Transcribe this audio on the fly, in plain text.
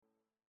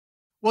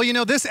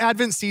Well, this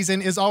Advent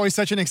season is always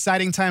such an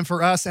exciting time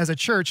for us as a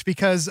church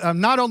because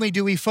not only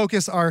do we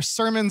focus our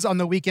sermons on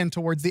the weekend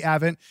towards the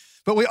Advent,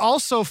 but we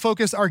also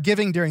focus our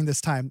giving during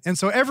this time. And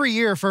so every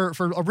year for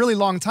a really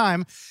long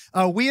time,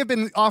 we have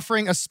been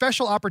offering a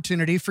special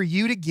opportunity for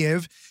you to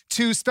give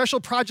to special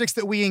projects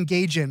that we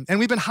engage in. And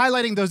we've been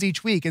highlighting those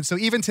each week. And so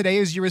even today,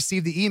 as you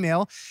receive the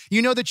email,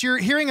 you know that you're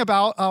hearing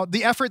about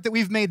the effort that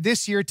we've made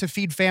this year to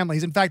feed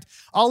families. In fact,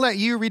 I'll let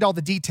you read all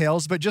the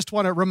details, but just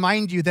want to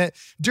remind you that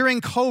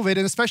during COVID,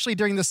 and especially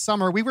during the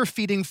summer, we were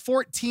feeding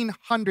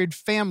 1,400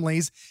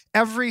 families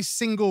every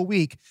single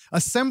week,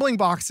 assembling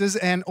boxes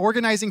and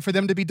organizing for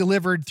them to be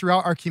delivered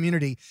throughout our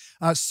community.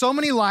 So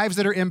many lives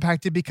that are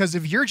impacted because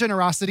of your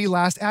generosity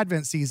last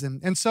Advent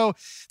season. And so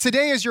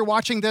today, as you're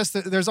watching this,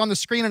 there's on the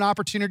screen an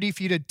opportunity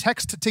for you to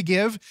text to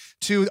give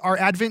to our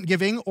Advent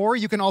giving, or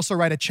you can also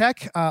write a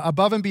check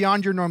above and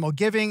beyond your normal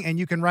giving, and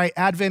you can write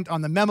Advent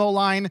on the memo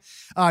line.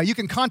 You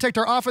can contact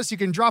our office. You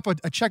can drop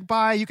a check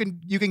by. You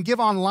can give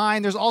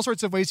online. There's all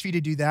sorts of ways for you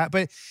to do that.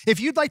 But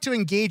if you'd like to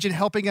engage in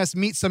helping us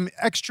meet some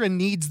extra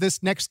needs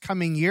this next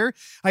coming year,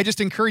 I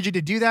just encourage you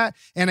to do that.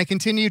 And I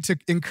continue to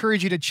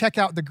encourage you to check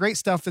out the great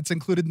stuff that's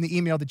included in the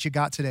email that you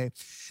got today.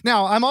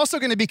 Now, I'm also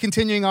going to be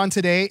continuing on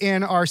today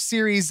in our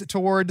series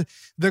toward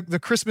the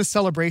Christmas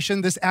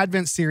celebration, this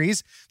Advent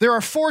series. There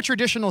are 4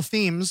 traditional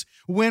themes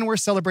when we're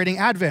celebrating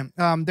Advent.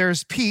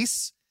 There's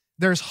peace,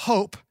 there's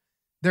hope,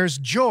 there's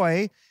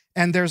joy,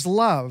 and there's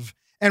love.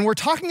 And we're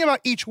talking about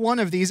each one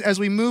of these as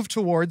we move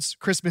towards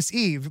Christmas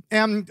Eve.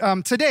 And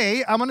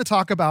today, I'm going to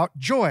talk about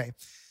joy.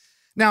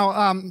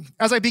 Now,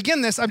 as I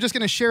begin this, I'm just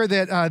going to share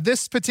that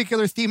this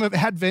particular theme of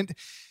Advent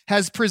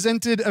has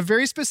presented a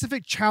very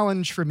specific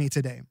challenge for me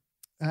today.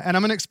 And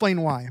I'm going to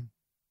explain why.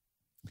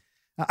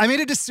 I made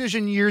a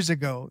decision years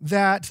ago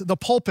that the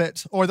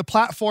pulpit or the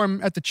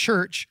platform at the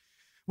church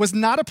was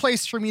not a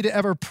place for me to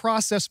ever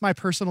process my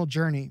personal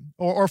journey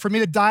or for me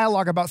to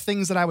dialogue about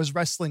things that I was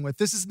wrestling with.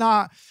 This is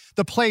not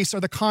the place or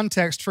the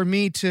context for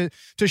me to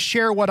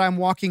share what I'm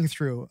walking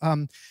through.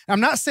 I'm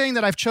not saying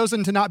that I've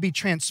chosen to not be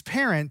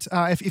transparent.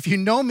 If you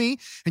know me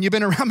and you've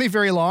been around me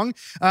very long,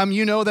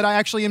 you know that I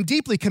actually am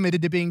deeply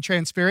committed to being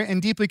transparent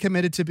and deeply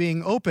committed to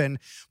being open.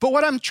 But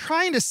what I'm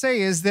trying to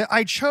say is that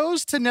I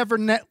chose to never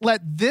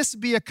let this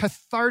be a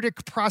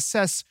cathartic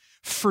process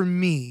for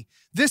me.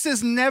 This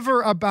is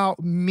never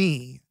about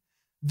me.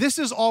 This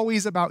is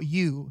always about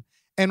you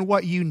and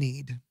what you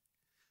need.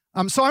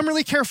 So I'm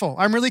really careful.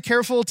 I'm really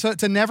careful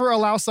to never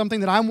allow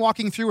something that I'm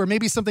walking through or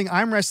maybe something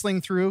I'm wrestling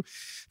through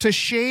to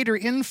shade or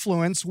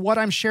influence what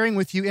I'm sharing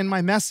with you in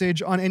my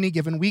message on any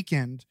given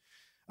weekend.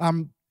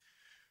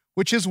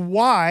 Which is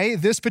why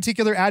this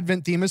particular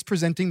Advent theme is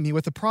presenting me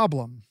with a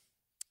problem.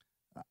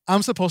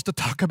 I'm supposed to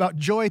talk about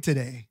joy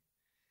today.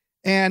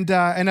 And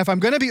if I'm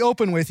going to be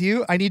open with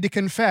you, I need to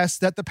confess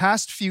that the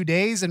past few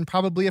days, and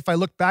probably if I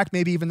look back,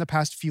 maybe even the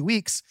past few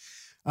weeks,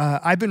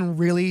 I've been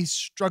really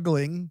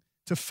struggling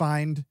to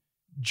find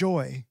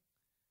joy.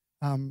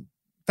 In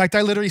fact,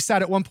 I literally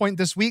sat at one point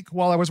this week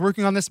while I was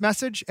working on this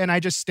message, and I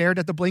just stared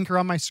at the blinker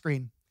on my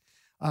screen.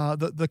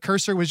 The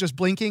cursor was just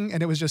blinking,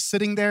 and it was just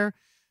sitting there,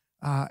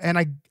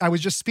 and I was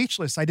just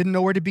speechless. I didn't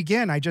know where to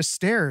begin. I just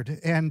stared,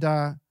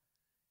 and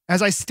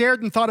as I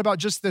stared and thought about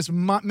just this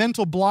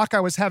mental block I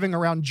was having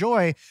around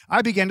joy,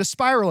 I began to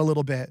spiral a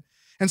little bit.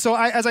 And so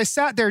as I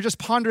sat there just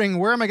pondering,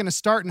 where am I going to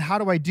start and how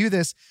do I do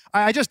this?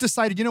 I just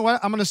decided, you know what?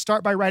 I'm going to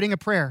start by writing a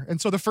prayer. And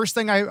so the first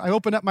thing I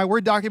opened up my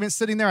Word document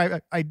sitting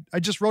there, I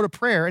just wrote a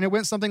prayer, and it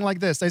went something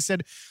like this. I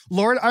said,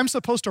 Lord, I'm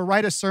supposed to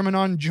write a sermon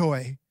on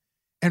joy.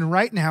 And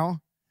right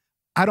now,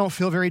 I don't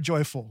feel very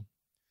joyful.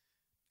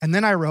 And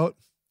then I wrote,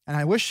 and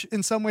I wish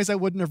in some ways I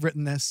wouldn't have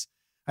written this.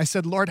 I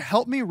said, Lord,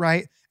 help me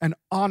write an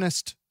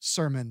honest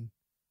sermon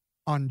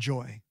on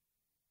joy.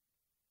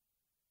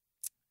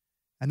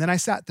 And then I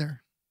sat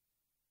there.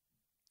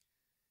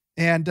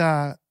 And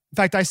in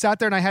fact, I sat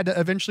there and I had to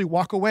eventually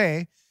walk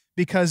away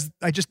because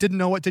I just didn't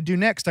know what to do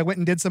next. I went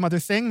and did some other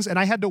things, and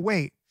I had to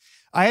wait.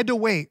 I had to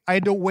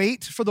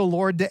wait for the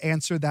Lord to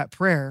answer that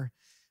prayer.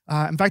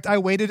 In fact, I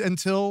waited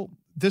until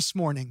this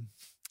morning.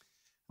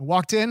 I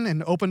walked in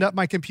and opened up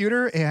my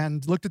computer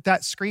and looked at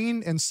that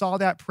screen and saw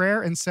that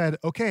prayer and said,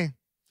 okay,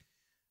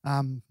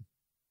 I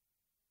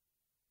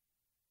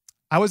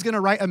was going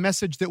to write a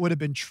message that would have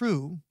been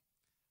true,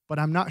 but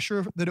I'm not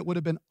sure that it would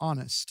have been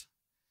honest.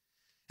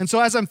 And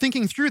so as I'm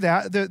thinking through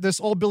that, this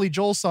old Billy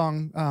Joel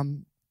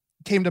song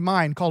came to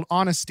mind called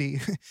Honesty.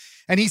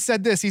 And he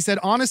said this, he said,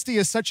 honesty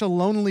is such a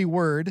lonely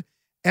word.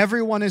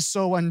 Everyone is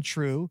so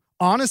untrue.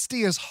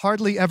 Honesty is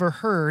hardly ever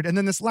heard. And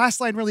then this last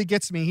line really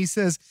gets me. He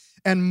says,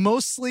 and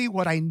mostly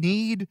what I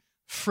need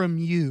from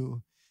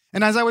you.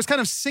 And as I was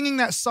kind of singing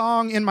that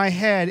song in my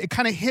head, it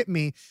kind of hit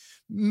me.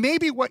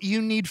 Maybe what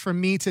you need from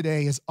me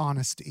today is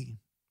honesty.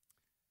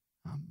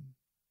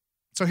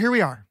 So here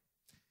we are.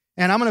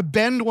 And I'm going to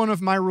bend one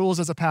of my rules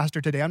as a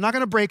pastor today. I'm not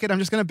going to break it. I'm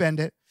just going to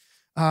bend it.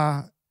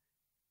 And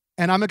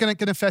I'm going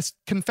to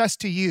confess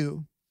to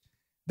you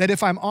that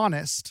if I'm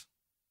honest,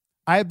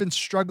 I have been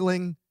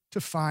struggling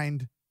to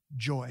find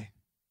joy.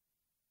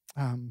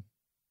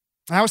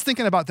 And I was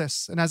thinking about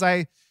this, and as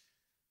I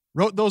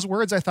wrote those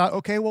words, I thought,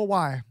 okay, well,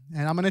 why?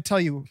 And I'm going to tell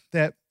you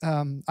that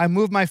I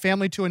moved my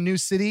family to a new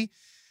city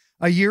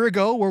a year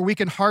ago where we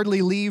can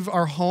hardly leave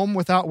our home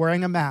without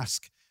wearing a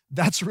mask.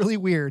 That's really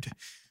weird.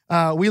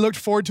 We looked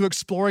forward to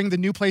exploring the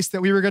new place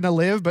that we were going to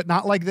live, but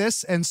not like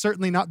this, and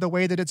certainly not the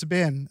way that it's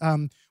been.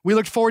 We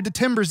looked forward to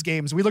Timbers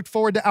games. We looked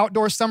forward to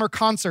outdoor summer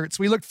concerts.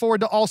 We looked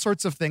forward to all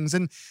sorts of things,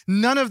 and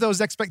none of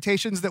those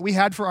expectations that we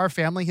had for our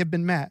family have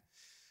been met.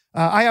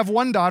 I have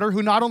one daughter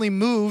who not only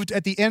moved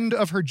at the end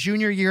of her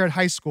junior year at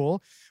high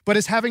school, but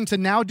is having to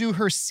now do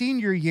her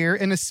senior year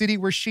in a city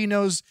where she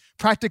knows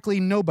practically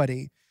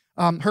nobody.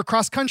 Her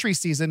cross-country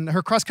season,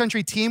 her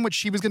cross-country team, which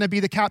she was going to be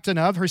the captain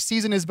of, her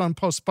season has been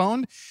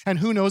postponed, and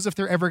who knows if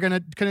they're ever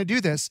going to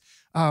do this.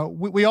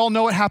 We all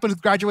know what happened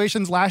with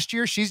graduations last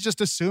year. She's just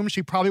assumed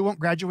she probably won't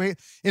graduate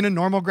in a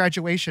normal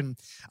graduation.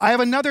 I have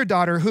another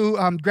daughter who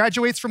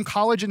graduates from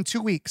college in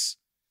 2 weeks.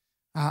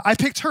 I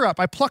picked her up.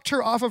 I plucked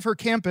her off of her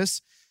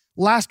campus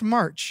last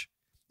March.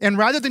 And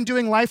rather than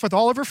doing life with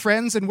all of her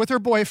friends and with her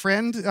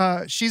boyfriend,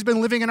 she's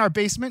been living in our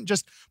basement,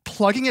 just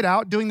plugging it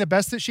out, doing the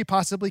best that she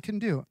possibly can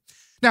do.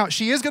 Now,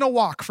 she is going to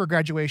walk for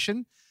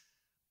graduation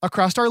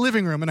across our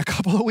living room in a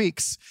couple of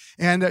weeks.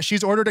 And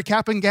she's ordered a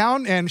cap and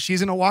gown, and she's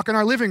going to walk in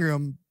our living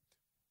room.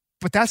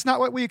 But that's not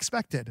what we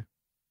expected.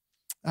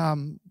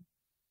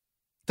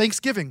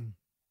 Thanksgiving.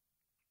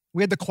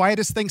 We had the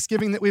quietest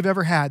Thanksgiving that we've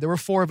ever had. There were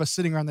 4 of us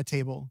sitting around the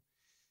table.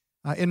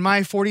 In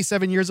my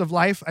 47 years of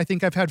life, I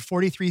think I've had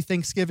 43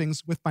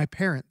 Thanksgivings with my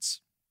parents.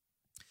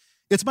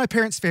 It's my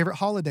parents' favorite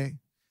holiday.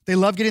 They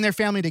love getting their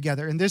family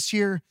together. And this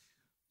year,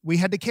 we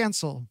had to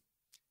cancel.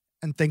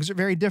 And things are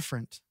very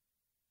different.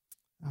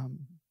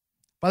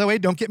 By the way,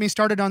 don't get me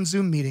started on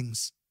Zoom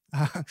meetings.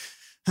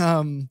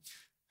 You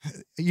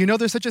know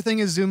there's such a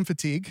thing as Zoom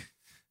fatigue.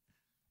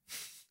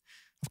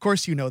 Of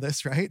course you know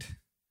this, right?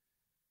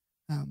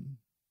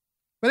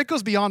 But it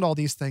goes beyond all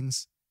these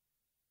things.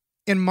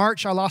 In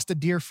March, I lost a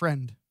dear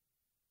friend.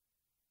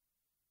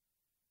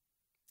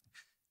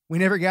 We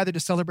never gathered to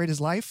celebrate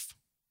his life.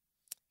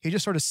 He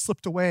just sort of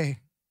slipped away.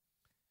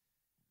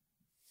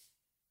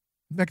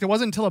 In fact, it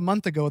wasn't until a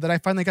month ago that I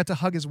finally got to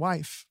hug his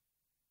wife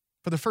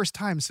for the first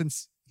time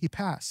since he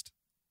passed.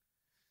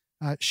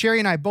 Sherry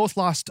and I both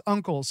lost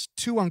uncles,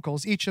 2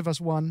 uncles, each of us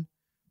one,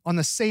 on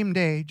the same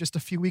day just a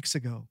few weeks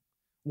ago.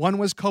 One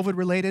was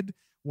COVID-related,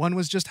 one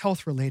was just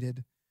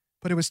health-related,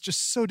 but it was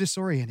just so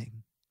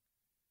disorienting.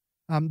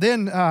 On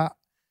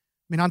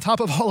top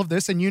of all of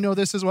this, and you know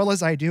this as well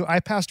as I do, I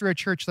pastor a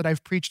church that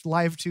I've preached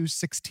live to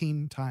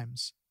 16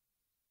 times.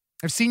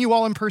 I've seen you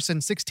all in person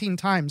 16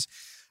 times.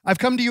 I've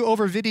come to you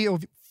over video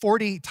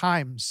 40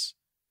 times.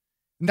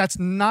 And that's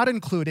not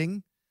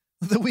including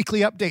the weekly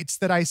updates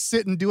that I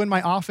sit and do in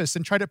my office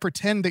and try to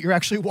pretend that you're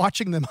actually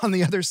watching them on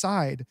the other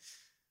side.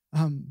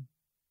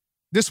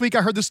 This week,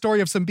 I heard the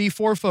story of some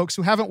B4 folks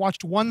who haven't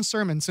watched one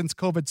sermon since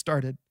COVID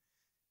started.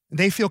 And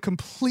they feel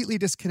completely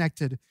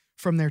disconnected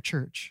from their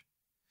church.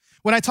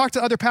 When I talk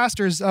to other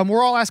pastors,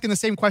 we're all asking the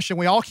same question.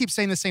 We all keep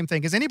saying the same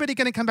thing. Is anybody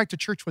going to come back to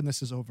church when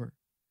this is over?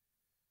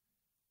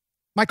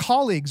 My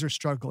colleagues are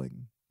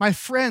struggling. My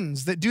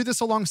friends that do this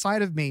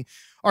alongside of me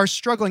are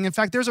struggling. In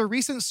fact, there's a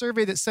recent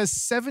survey that says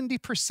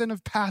 70%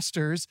 of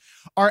pastors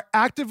are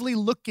actively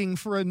looking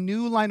for a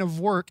new line of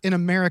work in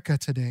America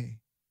today.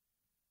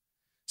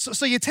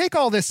 So you take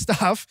all this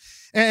stuff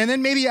and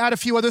then maybe add a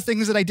few other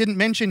things that I didn't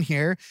mention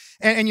here,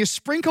 and you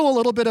sprinkle a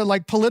little bit of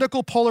like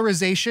political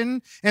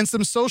polarization and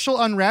some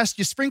social unrest.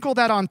 You sprinkle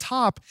that on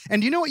top,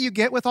 and do you know what you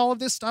get with all of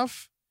this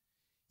stuff?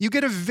 You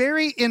get a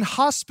very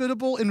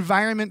inhospitable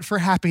environment for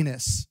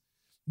happiness.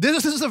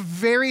 This is a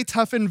very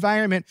tough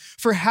environment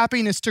for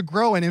happiness to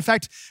grow in. In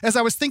fact, as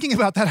I was thinking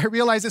about that, I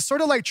realized it's sort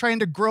of like trying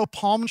to grow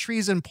palm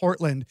trees in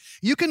Portland.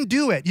 You can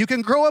do it. You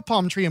can grow a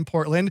palm tree in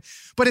Portland,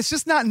 but it's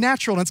just not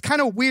natural, and it's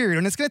kind of weird,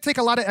 and it's going to take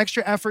a lot of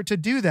extra effort to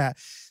do that.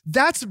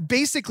 That's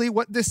basically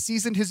what this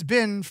season has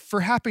been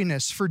for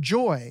happiness, for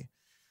joy.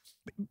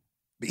 But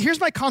here's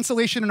my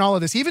consolation in all of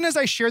this. Even as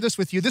I share this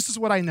with you, this is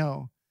what I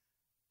know.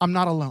 I'm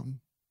not alone.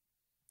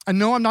 I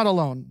know I'm not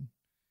alone.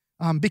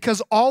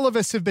 Because all of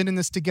us have been in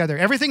this together.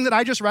 Everything that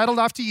I just rattled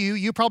off to you,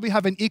 you probably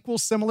have an equal,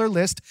 similar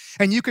list,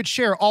 and you could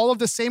share all of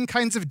the same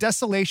kinds of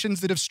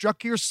desolations that have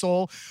struck your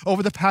soul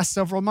over the past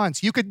several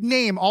months. You could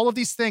name all of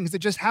these things that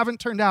just haven't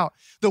turned out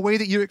the way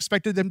that you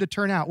expected them to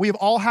turn out. We've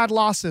all had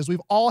losses.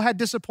 We've all had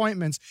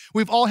disappointments.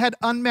 We've all had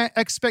unmet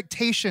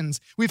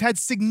expectations. We've had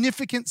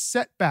significant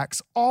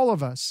setbacks, all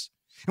of us.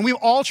 And we've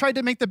all tried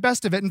to make the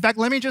best of it. In fact,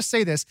 let me just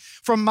say this.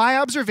 From my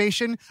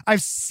observation,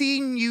 I've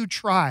seen you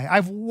try.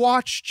 I've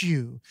watched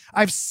you.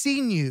 I've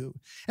seen you.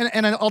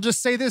 And I'll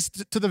just say this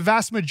to the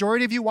vast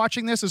majority of you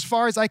watching this. As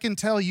far as I can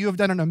tell, you have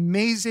done an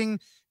amazing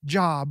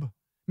job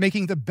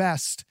making the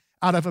best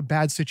out of a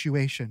bad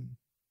situation.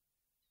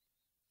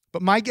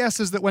 But my guess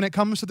is that when it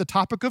comes to the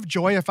topic of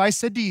joy, if I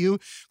said to you,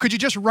 could you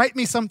just write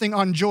me something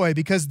on joy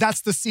because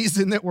that's the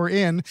season that we're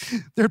in,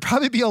 there'd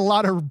probably be a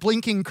lot of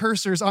blinking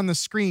cursors on the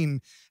screen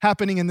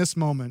happening in this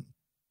moment.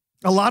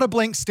 A lot of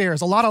blank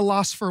stares, a lot of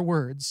loss for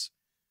words.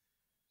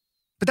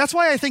 But that's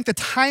why I think the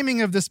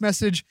timing of this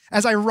message,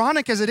 as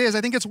ironic as it is, I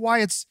think it's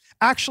why it's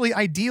actually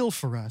ideal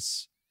for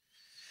us.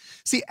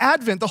 See,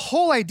 Advent, the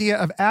whole idea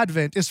of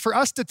Advent is for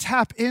us to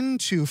tap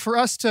into, for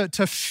us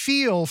to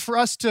feel, for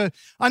us to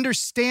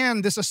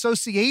understand this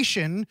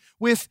association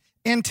with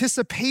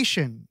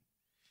anticipation.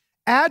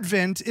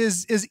 Advent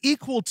is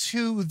equal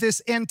to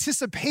this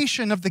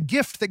anticipation of the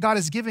gift that God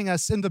is giving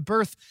us in the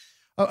birth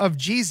of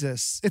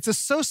Jesus. It's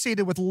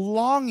associated with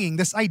longing,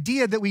 this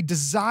idea that we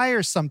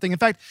desire something. In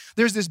fact,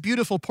 there's this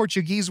beautiful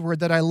Portuguese word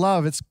that I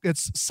love. It's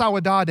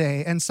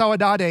saudade, and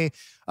saudade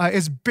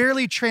is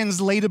barely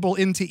translatable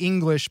into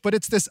English, but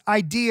it's this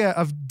idea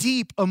of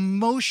deep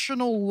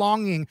emotional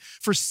longing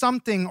for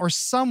something or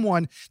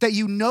someone that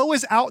you know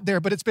is out there,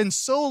 but it's been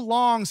so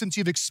long since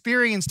you've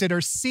experienced it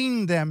or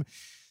seen them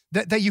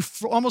that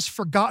you've almost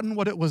forgotten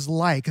what it was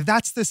like.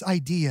 That's this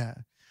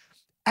idea.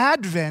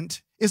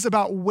 Advent is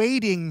about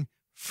waiting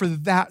for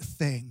that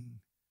thing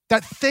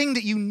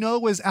that you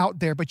know is out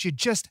there, but you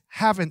just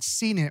haven't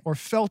seen it or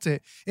felt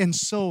it in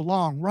so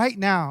long. Right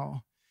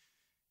now,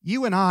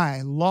 you and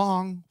I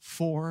long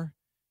for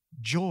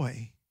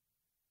joy.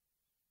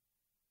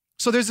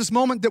 So there's this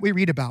moment that we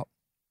read about.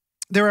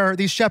 There are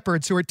these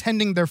shepherds who are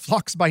tending their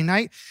flocks by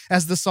night,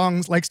 as the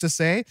song likes to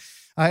say.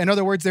 In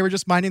other words, they were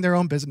just minding their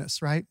own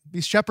business, right?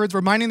 These shepherds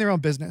were minding their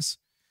own business.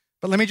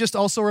 But let me just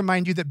also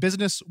remind you that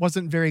business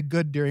wasn't very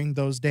good during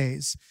those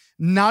days.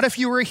 Not if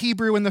you were a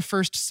Hebrew in the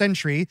first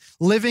century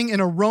living in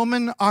a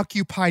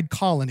Roman-occupied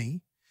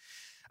colony,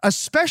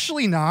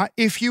 especially not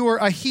if you were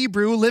a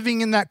Hebrew living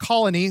in that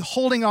colony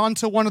holding on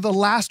to one of the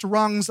last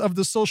rungs of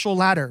the social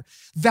ladder.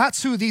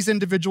 That's who these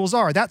individuals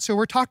are. That's who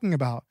we're talking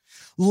about.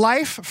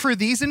 Life for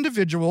these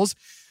individuals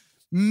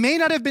may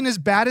not have been as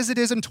bad as it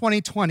is in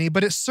 2020,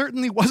 but it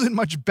certainly wasn't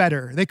much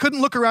better. They couldn't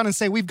look around and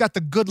say, we've got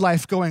the good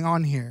life going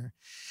on here.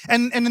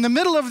 And in the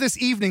middle of this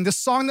evening, the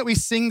song that we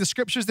sing, the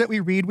scriptures that we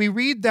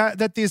read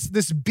that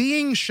this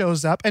being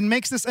shows up and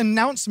makes this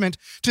announcement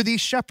to these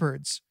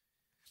shepherds.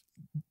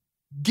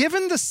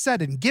 Given the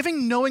setting,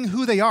 given knowing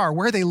who they are,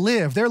 where they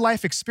live, their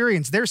life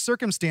experience, their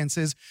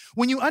circumstances,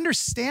 when you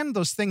understand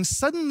those things,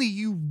 suddenly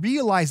you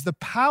realize the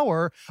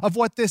power of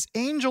what this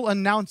angel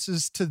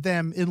announces to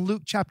them in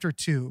Luke chapter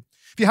 2.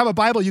 If you have a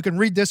Bible, you can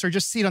read this or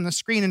just see it on the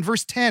screen. In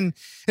verse 10,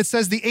 it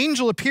says, the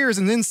angel appears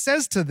and then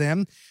says to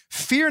them,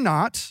 fear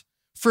not,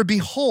 for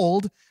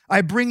behold,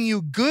 I bring you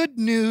good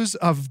news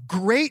of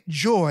great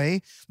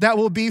joy that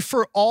will be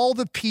for all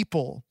the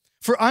people.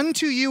 For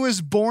unto you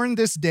is born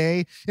this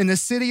day in the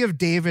city of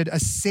David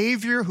a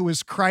Savior who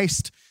is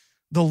Christ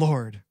the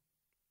Lord.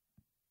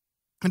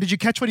 And did you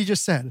catch what he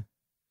just said?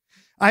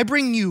 I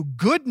bring you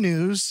good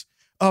news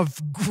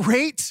of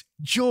great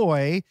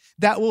joy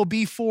that will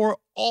be for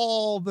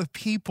all the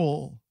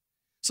people.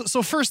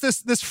 So first,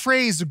 this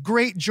phrase,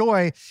 great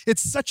joy,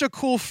 it's such a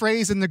cool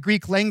phrase in the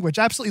Greek language.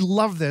 I absolutely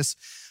love this.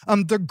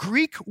 The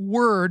Greek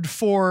word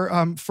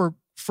for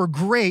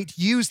great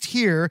used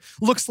here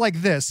looks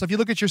like this. So if you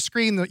look at your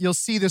screen, you'll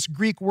see this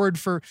Greek word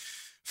for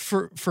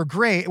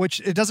great, which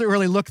it doesn't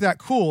really look that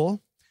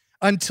cool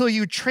until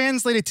you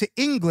translate it to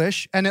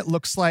English, and it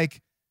looks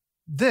like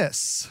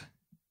this.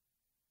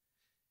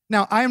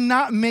 Now, I'm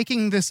not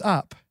making this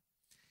up.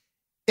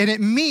 And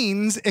it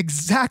means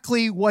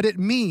exactly what it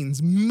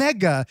means.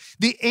 Mega.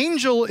 The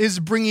angel is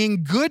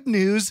bringing good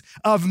news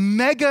of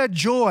mega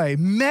joy.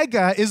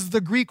 Mega is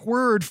the Greek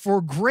word for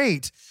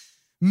great.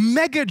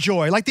 Mega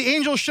joy. Like the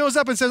angel shows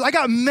up and says, I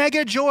got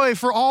mega joy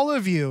for all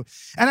of you.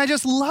 And I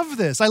just love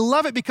this. I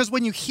love it because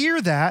when you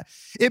hear that,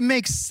 it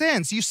makes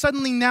sense. You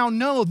suddenly now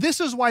know this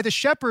is why the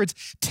shepherds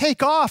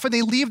take off and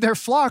they leave their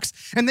flocks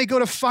and they go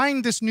to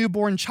find this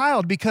newborn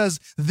child, because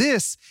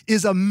this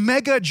is a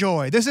mega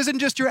joy. This isn't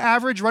just your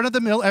average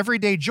run-of-the-mill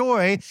everyday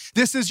joy.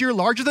 This is your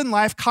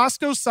larger-than-life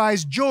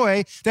Costco-sized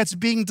joy that's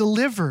being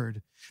delivered.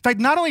 In fact,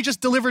 not only just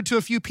delivered to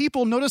a few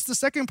people, notice the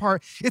second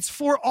part, it's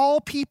for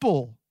all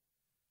people.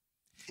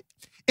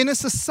 In a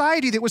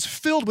society that was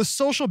filled with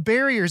social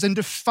barriers and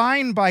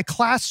defined by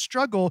class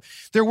struggle,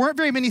 there weren't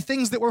very many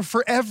things that were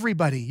for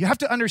everybody. You have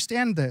to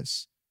understand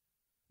this.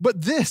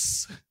 But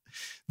this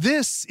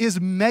is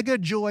mega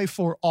joy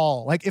for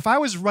all. Like if I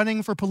was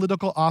running for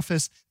political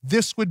office,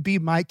 this would be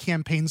my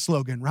campaign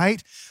slogan,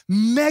 right?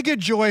 Mega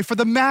joy for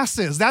the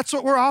masses. That's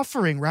what we're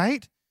offering,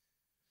 right?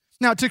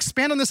 Now, to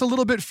expand on this a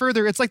little bit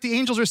further, it's like the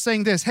angels are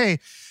saying this, hey,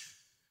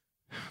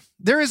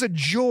 there is a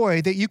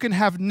joy that you can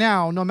have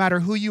now, no matter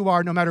who you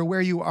are, no matter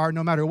where you are,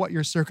 no matter what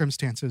your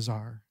circumstances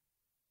are.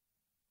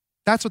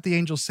 That's what the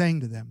angel's saying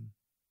to them.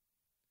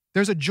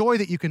 There's a joy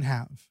that you can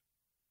have,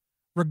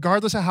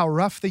 regardless of how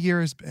rough the year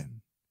has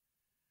been,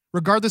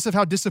 regardless of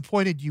how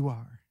disappointed you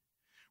are,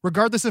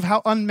 regardless of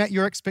how unmet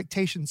your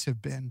expectations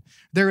have been.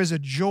 There is a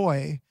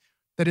joy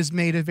that is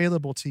made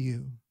available to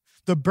you.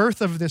 The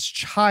birth of this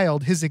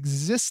child, his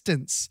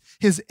existence,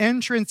 his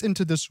entrance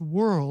into this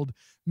world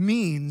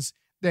means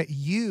that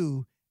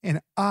you and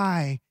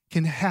I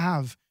can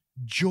have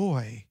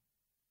joy.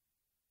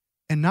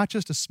 And not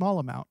just a small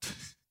amount.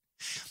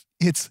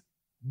 It's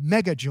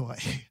mega joy,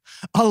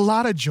 a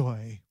lot of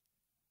joy.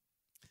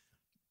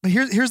 But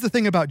here's the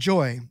thing about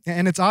joy,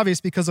 and it's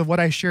obvious because of what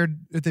I shared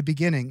at the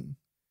beginning.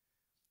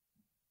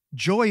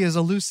 Joy is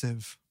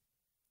elusive.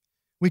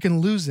 We can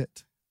lose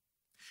it.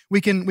 We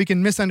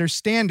can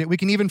misunderstand it. We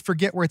can even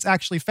forget where it's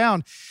actually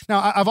found.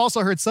 Now, I've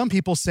also heard some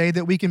people say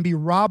that we can be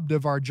robbed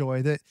of our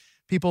joy, that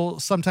people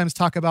sometimes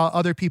talk about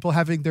other people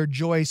having their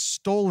joy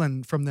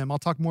stolen from them. I'll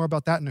talk more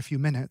about that in a few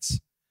minutes.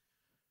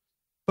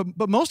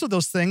 But most of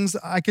those things,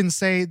 I can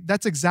say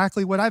that's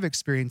exactly what I've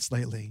experienced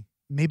lately.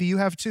 Maybe you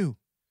have too.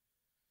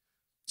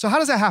 So how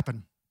does that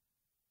happen?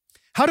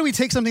 How do we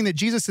take something that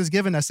Jesus has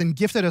given us and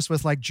gifted us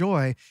with like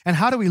joy, and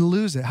how do we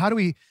lose it? How do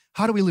we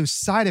lose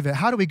sight of it?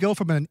 How do we go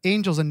from an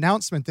angel's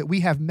announcement that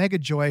we have mega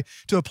joy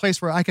to a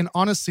place where I can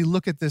honestly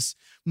look at this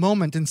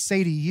moment and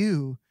say to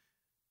you,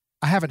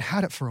 I haven't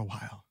had it for a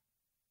while?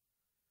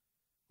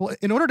 Well,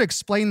 in order to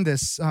explain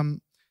this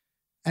and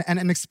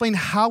explain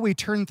how we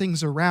turn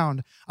things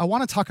around, I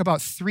want to talk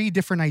about three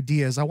different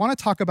ideas. I want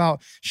to talk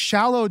about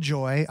shallow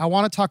joy, I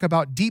want to talk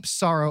about deep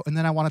sorrow, and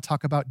then I want to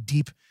talk about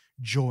deep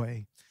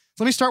joy.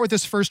 So let me start with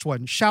this first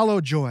one,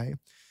 shallow joy.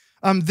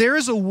 There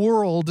is a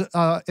world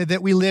that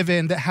we live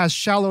in that has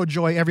shallow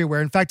joy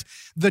everywhere. In fact,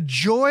 the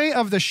joy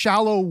of the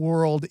shallow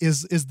world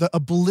is the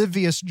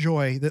oblivious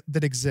joy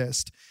that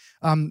exists.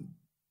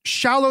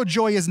 Shallow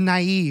joy is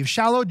naive.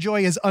 Shallow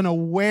joy is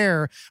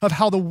unaware of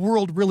how the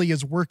world really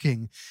is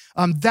working.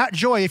 That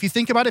joy, if you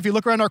think about it, if you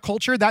look around our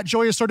culture, that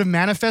joy is sort of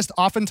manifest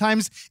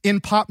oftentimes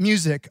in pop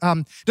music.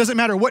 Doesn't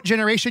matter what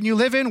generation you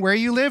live in, where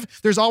you live,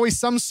 there's always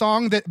some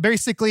song that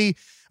basically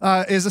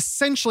is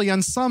essentially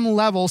on some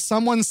level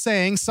someone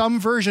saying some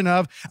version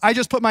of, I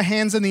just put my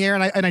hands in the air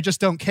and I just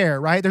don't care,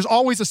 right? There's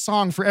always a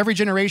song for every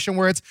generation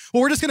where it's,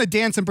 well, we're just going to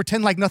dance and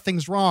pretend like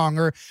nothing's wrong,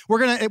 or we're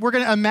going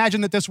to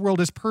imagine that this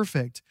world is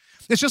perfect.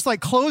 It's just like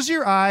close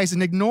your eyes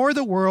and ignore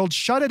the world,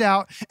 shut it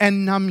out,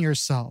 and numb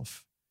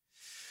yourself.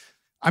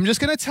 I'm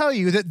just going to tell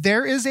you that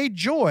there is a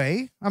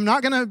joy. I'm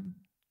not going to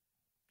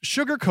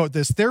sugarcoat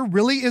this. There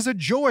really is a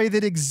joy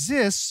that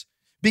exists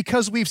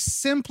because we've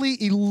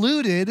simply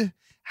eluded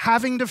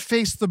having to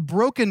face the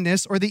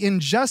brokenness or the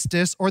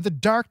injustice or the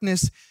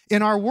darkness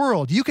in our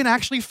world. You can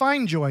actually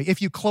find joy.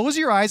 If you close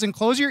your eyes and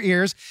close your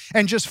ears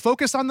and just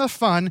focus on the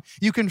fun,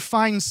 you can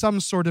find some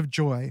sort of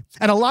joy.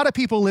 And a lot of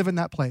people live in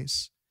that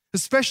place,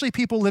 especially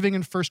people living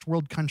in first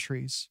world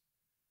countries.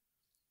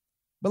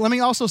 But let me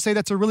also say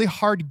that's a really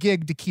hard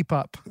gig to keep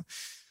up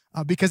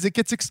because it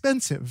gets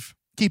expensive,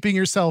 keeping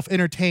yourself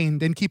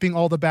entertained and keeping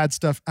all the bad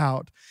stuff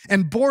out.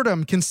 And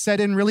boredom can set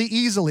in really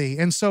easily.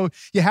 And so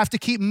you have to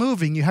keep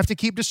moving. You have to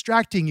keep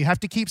distracting. You have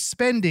to keep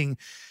spending.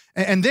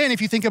 And then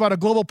if you think about a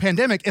global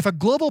pandemic, if a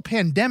global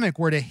pandemic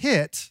were to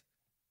hit,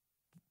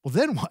 well,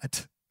 then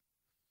what?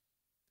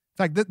 In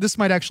fact, this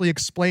might actually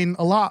explain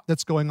a lot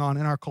that's going on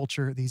in our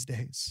culture these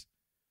days.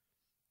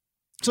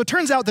 So it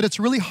turns out that it's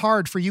really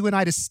hard for you and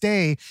I to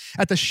stay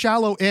at the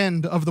shallow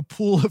end of the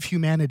pool of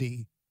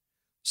humanity.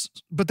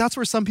 But that's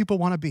where some people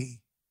want to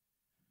be.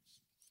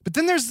 But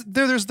then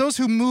there's those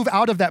who move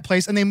out of that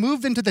place and they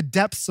move into the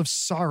depths of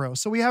sorrow.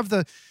 So we have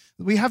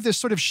this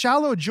sort of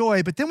shallow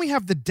joy, but then we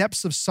have the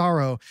depths of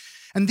sorrow.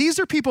 And these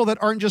are people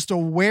that aren't just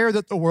aware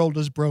that the world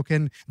is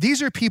broken.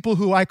 These are people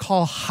who I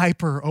call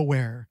hyper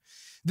aware.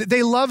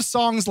 They love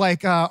songs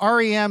like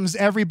REM's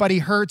Everybody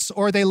Hurts,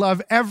 or they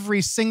love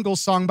every single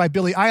song by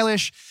Billie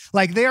Eilish.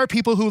 Like, they are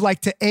people who like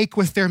to ache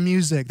with their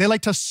music. They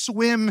like to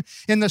swim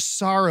in the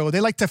sorrow. They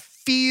like to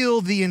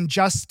feel the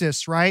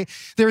injustice, right?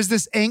 There's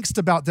this angst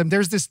about them.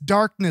 There's this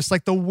darkness,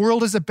 like the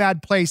world is a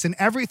bad place and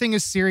everything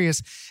is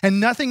serious and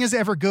nothing is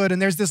ever good. And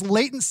there's this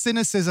latent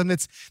cynicism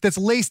that's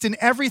laced in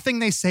everything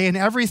they say and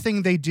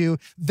everything they do.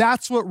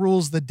 That's what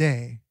rules the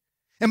day.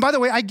 And by the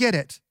way, I get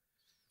it.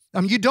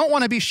 You don't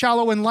want to be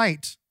shallow in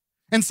light.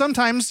 And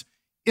sometimes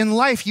in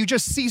life, you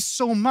just see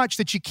so much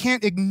that you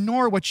can't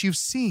ignore what you've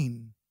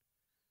seen.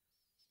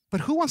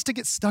 But who wants to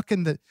get stuck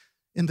in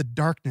the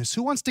darkness?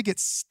 Who wants to get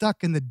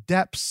stuck in the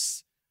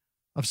depths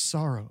of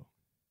sorrow?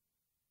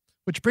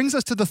 Which brings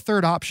us to the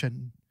third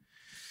option.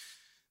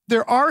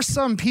 There are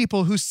some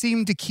people who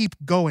seem to keep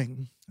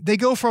going. They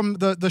go from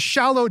the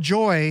shallow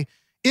joy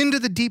into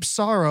the deep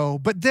sorrow,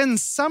 but then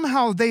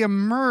somehow they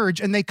emerge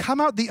and they come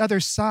out the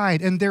other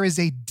side, and there is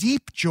a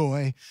deep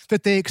joy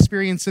that they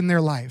experience in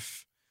their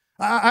life.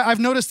 I've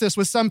noticed this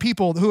with some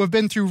people who have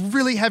been through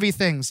really heavy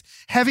things,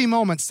 heavy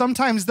moments.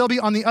 Sometimes they'll be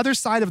on the other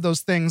side of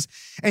those things,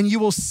 and you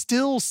will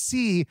still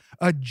see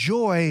a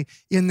joy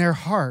in their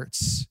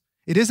hearts.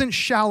 It isn't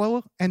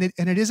shallow and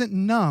it isn't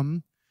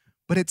numb,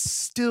 but it's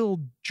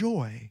still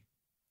joy.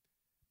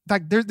 In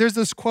fact, there's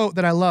this quote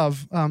that I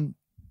love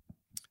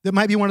that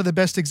might be one of the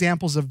best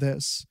examples of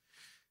this.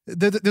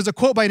 There's a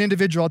quote by an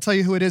individual, I'll tell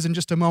you who it is in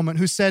just a moment,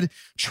 who said,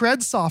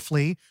 "Tread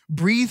softly,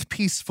 breathe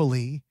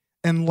peacefully,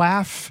 and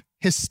laugh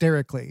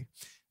hysterically."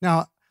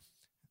 Now,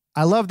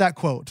 I love that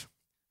quote.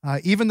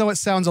 Even though it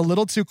sounds a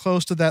little too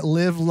close to that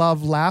live,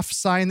 love, laugh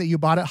sign that you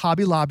bought at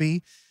Hobby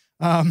Lobby,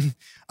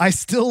 I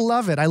still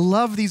love it. I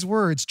love these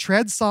words.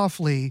 Tread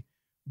softly,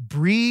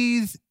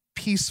 breathe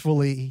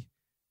peacefully,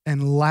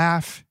 and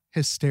laugh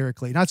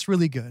hysterically. Now, it's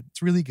really good.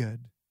 It's really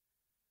good.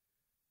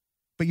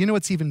 But you know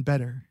what's even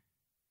better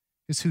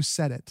is who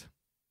said it.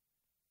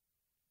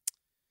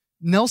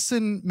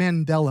 Nelson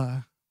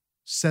Mandela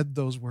said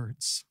those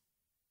words.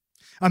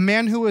 A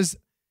man who was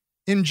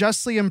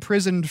unjustly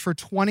imprisoned for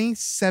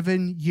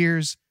 27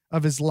 years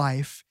of his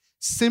life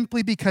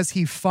simply because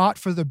he fought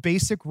for the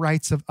basic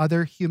rights of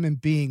other human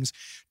beings.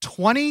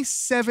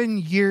 27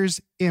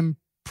 years in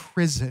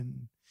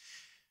prison.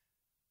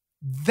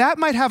 That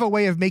might have a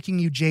way of making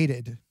you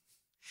jaded.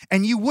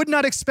 And you would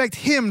not expect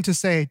him to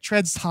say,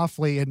 tread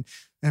softly and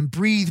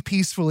breathe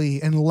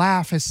peacefully and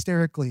laugh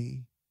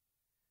hysterically.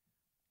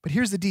 But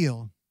here's the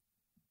deal.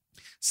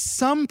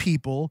 Some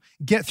people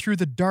get through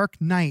the dark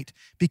night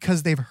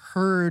because they've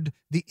heard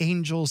the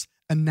angel's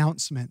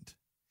announcement.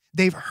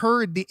 They've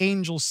heard the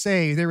angel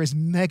say there is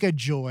mega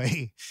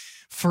joy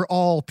for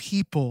all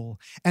people,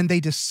 and they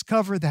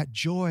discover that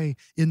joy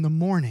in the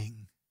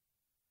morning.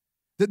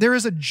 That there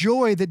is a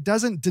joy that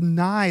doesn't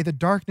deny the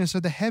darkness or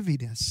the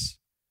heaviness.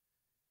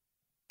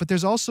 But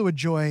there's also a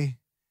joy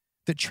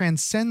that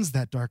transcends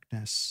that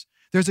darkness.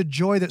 There's a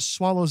joy that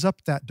swallows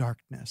up that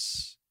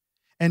darkness.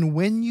 And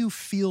when you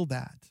feel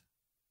that,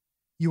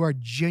 you are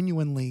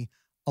genuinely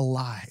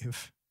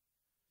alive.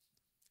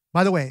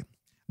 By the way,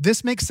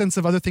 this makes sense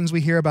of other things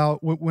we hear about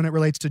when it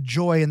relates to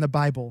joy in the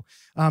Bible.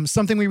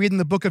 Something we read in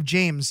the book of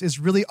James is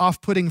really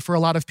off-putting for a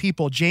lot of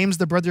people. James,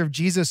 the brother of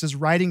Jesus, is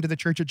writing to the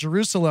church at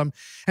Jerusalem.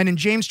 And in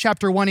James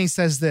chapter 1, he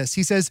says this.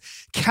 He says,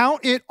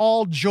 "Count it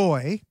all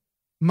joy,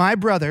 my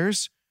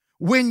brothers,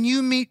 when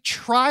you meet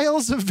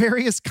trials of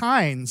various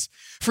kinds,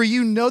 for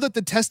you know that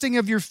the testing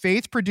of your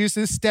faith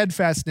produces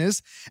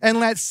steadfastness, and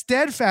let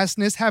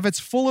steadfastness have its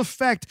full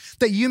effect,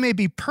 that you may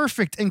be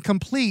perfect and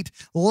complete,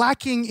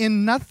 lacking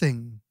in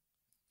nothing."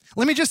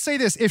 Let me just say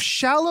this. If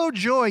shallow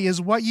joy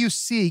is what you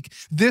seek,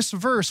 this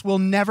verse will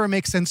never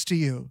make sense to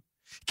you.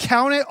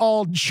 Count it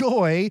all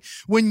joy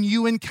when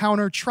you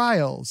encounter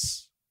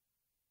trials.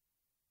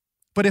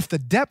 But if the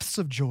depths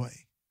of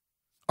joy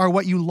are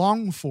what you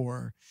long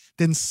for,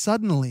 then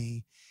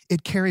suddenly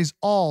it carries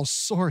all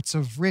sorts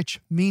of rich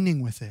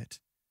meaning with it.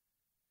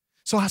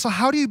 So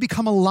how do you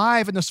become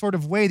alive in the sort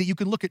of way that you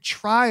can look at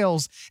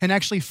trials and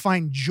actually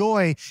find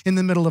joy in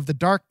the middle of the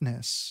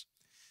darkness?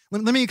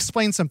 Let me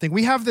explain something.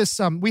 We have this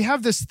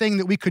thing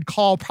that we could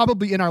call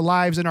probably in our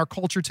lives, in our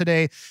culture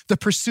today, the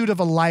pursuit of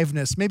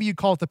aliveness. Maybe you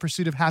call it the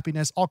pursuit of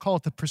happiness. I'll call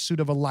it the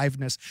pursuit of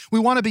aliveness. We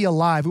want to be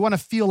alive. We want to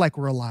feel like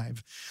we're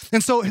alive.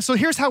 And so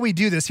here's how we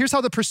do this. Here's how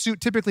the pursuit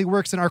typically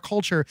works in our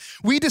culture.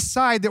 We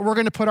decide that we're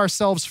going to put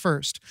ourselves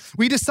first.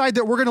 We decide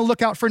that we're going to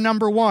look out for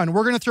number one.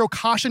 We're going to throw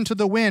caution to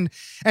the wind.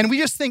 And we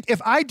just think,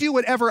 if I do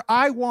whatever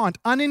I want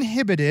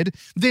uninhibited,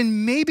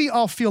 then maybe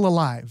I'll feel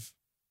alive.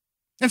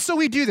 And so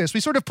we do this. We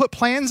sort of put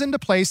plans into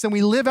place and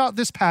we live out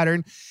this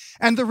pattern.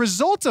 And the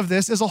result of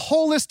this is a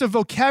whole list of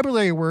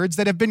vocabulary words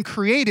that have been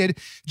created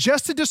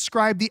just to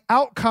describe the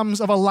outcomes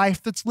of a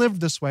life that's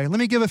lived this way. Let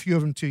me give a few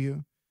of them to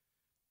you.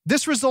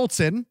 This results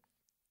in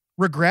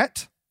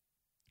regret,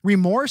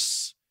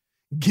 remorse,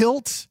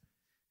 guilt,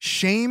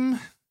 shame,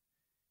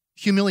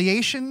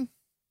 humiliation.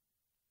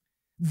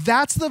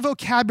 That's the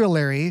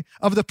vocabulary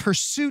of the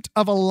pursuit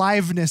of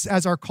aliveness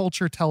as our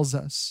culture tells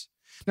us.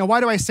 Now,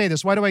 why do I say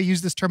this? Why do I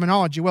use this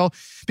terminology? Well,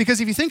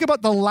 because if you think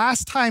about the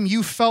last time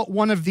you felt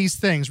one of these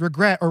things,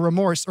 regret or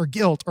remorse or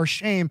guilt or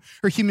shame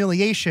or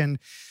humiliation,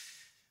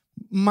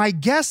 my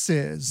guess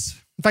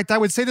is, in fact, I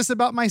would say this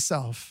about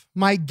myself,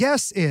 my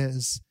guess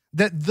is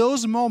that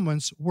those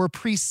moments were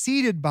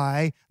preceded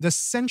by the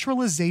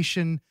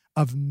centralization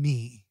of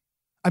me.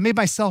 I made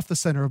myself the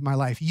center of my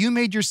life. You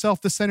made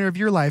yourself the center of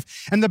your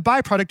life. And the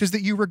byproduct is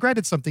that you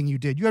regretted something you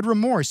did. You had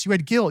remorse, you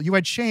had guilt, you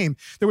had shame.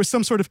 There was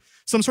some sort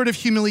of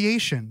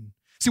humiliation.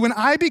 See, when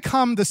I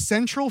become the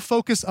central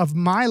focus of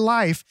my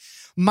life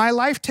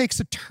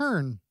takes a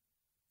turn.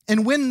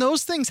 And when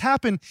those things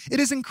happen, it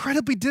is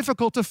incredibly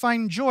difficult to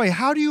find joy.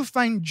 How do you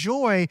find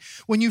joy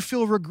when you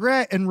feel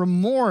regret and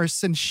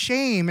remorse and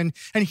shame and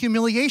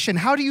humiliation?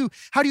 How do you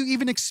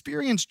even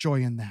experience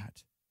joy in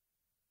that?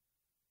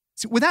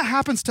 See, when that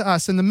happens to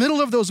us, in the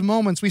middle of those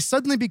moments, we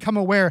suddenly become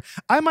aware,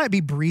 I might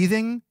be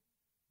breathing,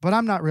 but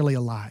I'm not really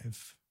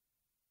alive.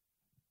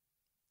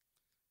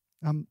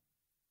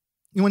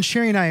 When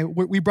Sherry and I,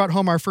 we brought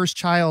home our first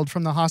child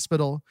from the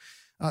hospital,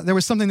 there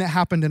was something that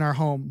happened in our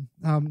home.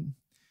 In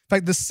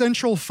fact, the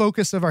central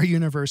focus of our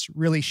universe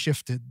really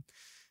shifted.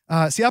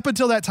 See, up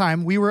until that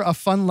time, we were a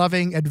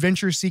fun-loving,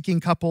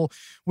 adventure-seeking couple.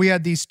 We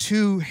had these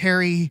two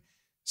hairy,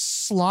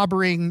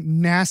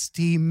 slobbering,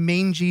 nasty,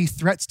 mangy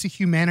threats to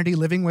humanity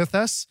living with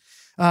us.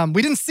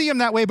 We didn't see them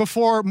that way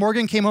before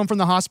Morgan came home from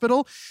the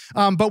hospital.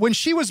 But when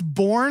she was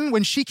born,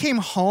 when she came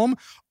home,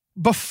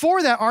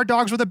 before that, our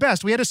dogs were the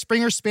best. We had a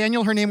Springer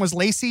Spaniel. Her name was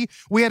Lacey.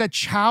 We had a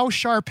Chow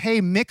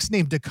Shar-Pei mix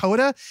named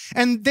Dakota.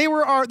 And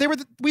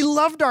we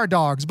loved our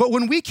dogs. But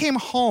when we came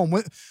home,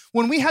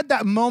 when we had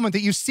that moment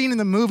that you've seen in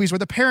the movies where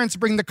the parents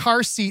bring the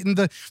car seat and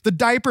the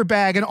diaper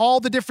bag and all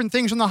the different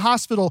things from the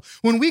hospital,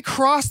 when we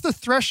crossed the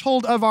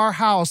threshold of our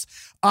house,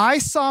 I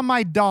saw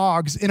my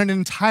dogs in an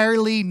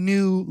entirely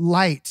new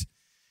light.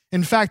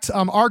 In fact,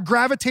 our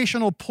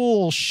gravitational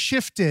pull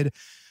shifted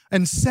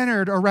and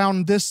centered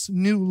around this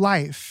new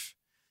life.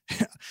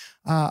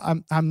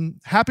 I'm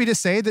happy to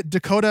say that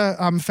Dakota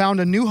found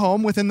a new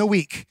home within the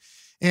week.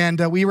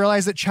 And we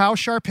realized that Chow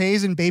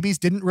Shar-Peis and babies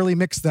didn't really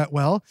mix that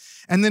well.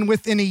 And then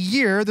within a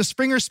year, the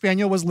Springer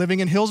Spaniel was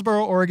living in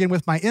Hillsboro, Oregon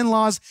with my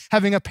in-laws,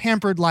 having a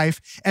pampered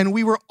life. And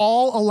we were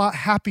all a lot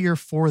happier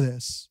for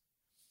this.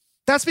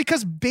 That's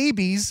because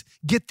babies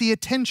get the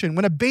attention.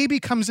 When a baby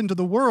comes into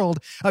the world,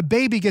 a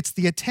baby gets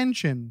the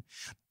attention.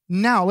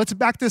 Now, let's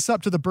back this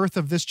up to the birth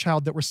of this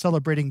child that we're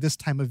celebrating this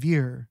time of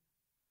year.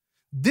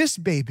 This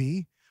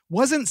baby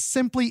wasn't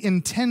simply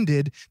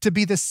intended to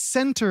be the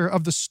center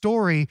of the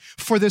story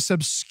for this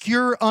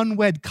obscure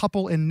unwed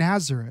couple in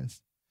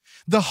Nazareth.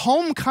 The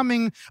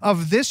homecoming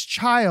of this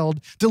child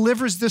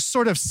delivers this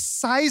sort of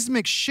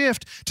seismic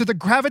shift to the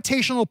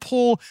gravitational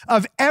pull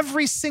of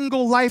every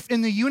single life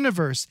in the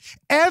universe.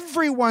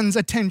 Everyone's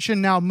attention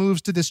now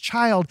moves to this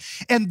child,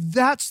 and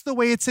that's the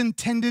way it's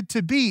intended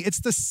to be. It's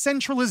the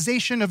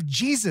centralization of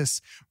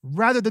Jesus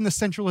rather than the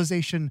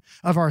centralization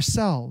of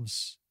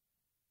ourselves.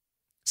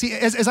 See,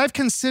 as I've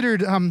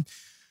considered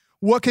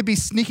what could be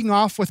sneaking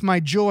off with my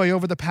joy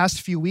over the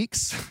past few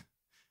weeks,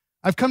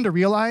 I've come to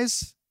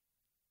realize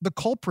the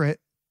culprit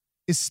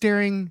is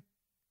staring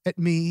at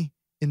me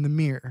in the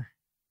mirror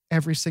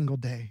every single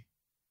day.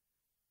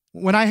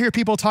 When I hear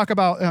people talk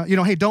about,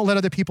 hey, don't let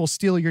other people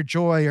steal your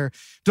joy, or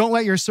don't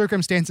let your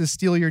circumstances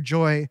steal your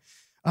joy,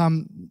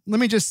 let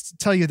me just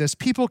tell you this.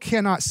 People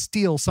cannot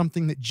steal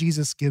something that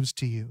Jesus gives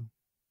to you.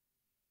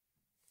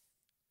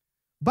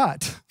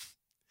 But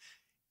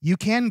you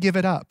can give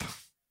it up.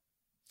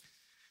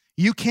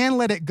 You can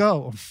let it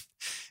go,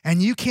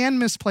 and you can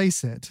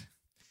misplace it.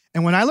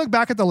 And when I look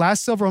back at the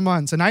last several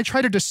months and I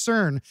try to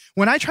discern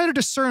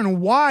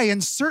why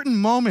in certain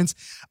moments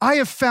I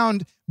have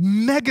found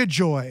mega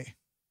joy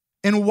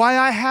and why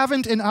I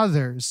haven't in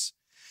others,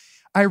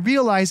 I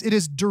realize it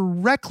is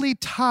directly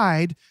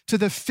tied to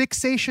the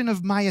fixation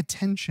of my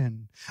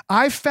attention.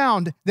 I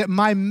found that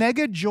my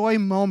mega joy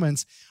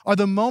moments are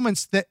the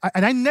moments that,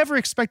 and I never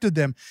expected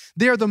them,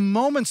 they are the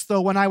moments,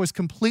 though, when I was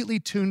completely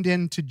tuned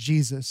in to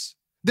Jesus.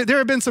 There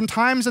have been some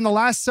times in the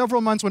last several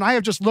months when I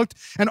have just looked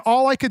and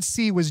all I could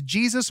see was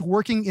Jesus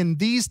working in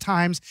these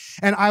times,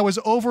 and I was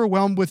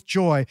overwhelmed with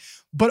joy.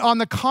 But on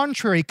the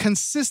contrary,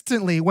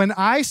 consistently, when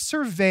I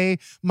survey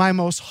my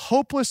most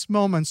hopeless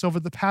moments over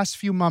the past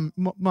few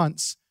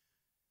months,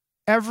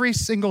 every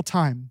single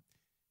time,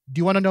 do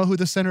you want to know who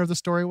the center of the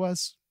story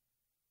was?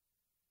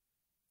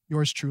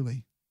 Yours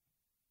truly.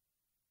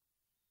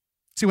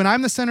 See, when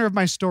I'm the center of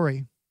my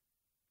story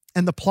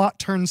and the plot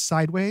turns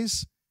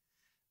sideways,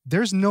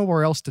 there's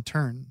nowhere else to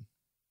turn.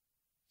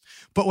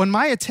 But when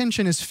my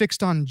attention is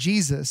fixed on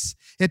Jesus,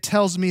 it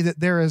tells me that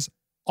there is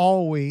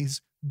always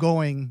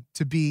going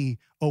to be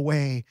a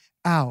way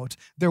out.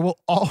 There will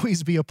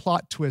always be a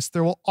plot twist.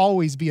 There will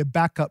always be a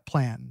backup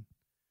plan.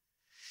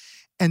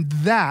 And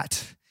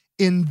that,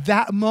 in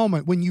that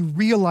moment, when you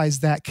realize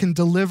that, can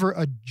deliver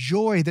a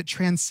joy that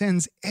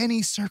transcends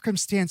any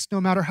circumstance,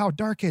 no matter how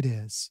dark it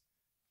is.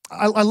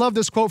 I love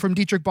this quote from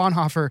Dietrich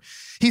Bonhoeffer.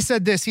 He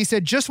said this, he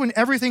said, just when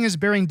everything is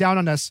bearing down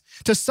on us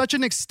to such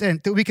an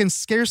extent that we can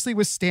scarcely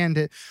withstand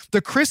it, the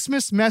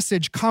Christmas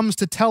message comes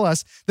to tell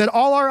us that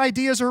all our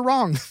ideas are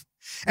wrong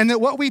and that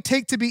what we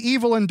take to be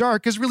evil and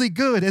dark is really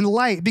good and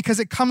light because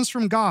it comes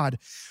from God.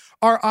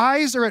 Our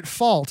eyes are at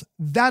fault,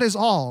 that is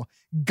all.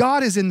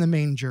 God is in the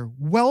manger,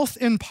 wealth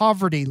in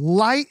poverty,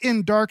 light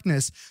in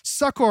darkness,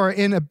 succor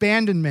in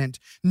abandonment.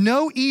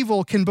 No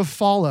evil can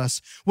befall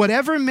us.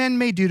 Whatever men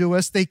may do to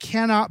us, they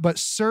cannot but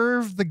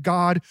serve the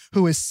God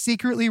who is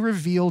secretly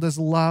revealed as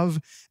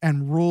love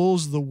and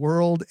rules the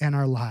world and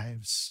our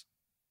lives.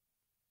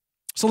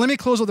 So let me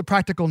close with a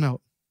practical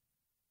note.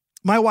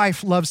 My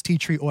wife loves tea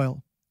tree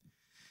oil.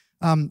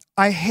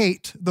 I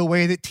hate the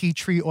way that tea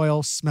tree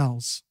oil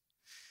smells.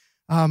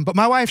 But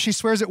my wife, she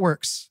swears it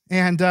works.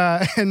 And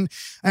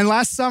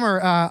last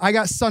summer, I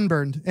got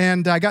sunburned,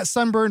 and I got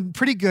sunburned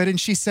pretty good. And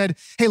she said,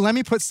 hey, let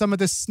me put some of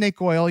this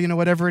snake oil,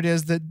 whatever it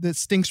is that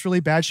stinks really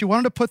bad. She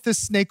wanted to put this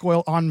snake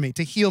oil on me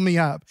to heal me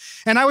up.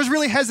 And I was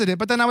really hesitant,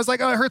 but then I was like,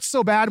 oh, it hurts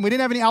so bad. And we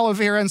didn't have any aloe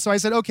vera. And so I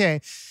said,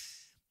 okay.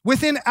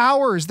 Within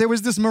hours, there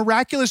was this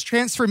miraculous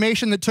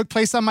transformation that took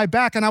place on my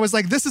back. And I was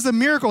like, this is a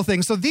miracle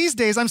thing. So these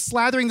days, I'm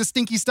slathering the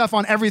stinky stuff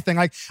on everything.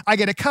 Like, I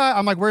get a cut.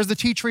 I'm like, where's the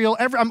tea tree oil?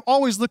 I'm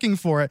always looking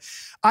for it.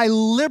 I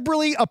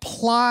liberally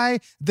apply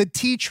the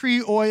tea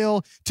tree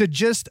oil to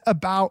just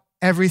about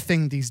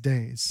everything these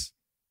days.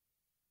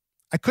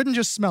 I couldn't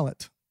just smell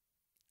it.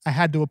 I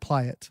had to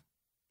apply it.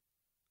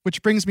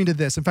 Which brings me to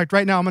this. In fact,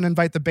 right now, I'm going to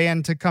invite the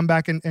band to come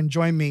back and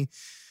join me.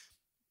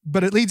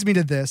 But it leads me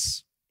to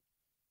this.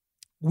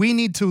 We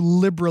need to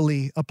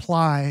liberally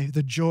apply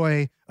the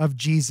joy of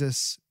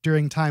Jesus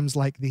during times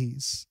like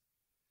these.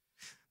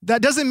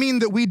 That doesn't mean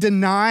that we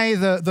deny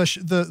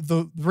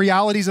the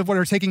realities of what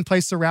are taking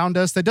place around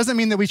us. That doesn't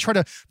mean that we try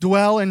to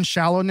dwell in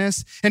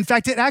shallowness. In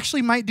fact, it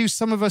actually might do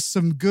some of us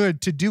some good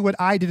to do what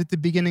I did at the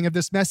beginning of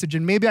this message.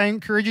 And maybe I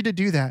encourage you to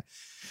do that.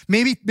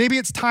 Maybe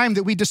it's time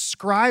that we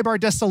describe our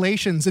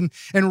desolations and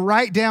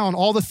write down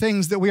all the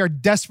things that we are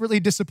desperately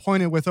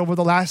disappointed with over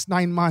the last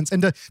 9 months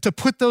and to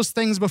put those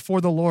things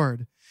before the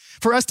Lord.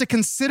 For us to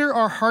consider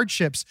our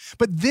hardships,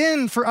 but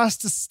then for us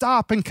to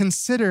stop and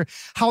consider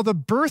how the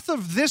birth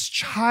of this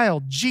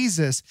child,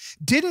 Jesus,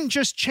 didn't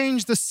just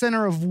change the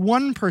center of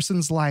one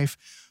person's life,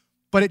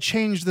 but it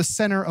changed the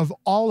center of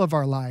all of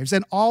our lives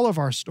and all of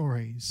our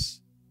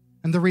stories.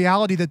 And the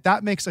reality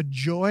that makes a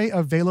joy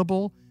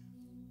available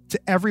to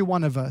every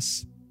one of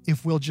us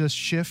if we'll just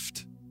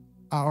shift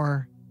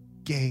our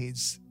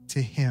gaze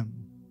to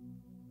him.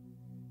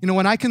 You know,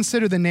 when I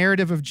consider the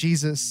narrative of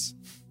Jesus,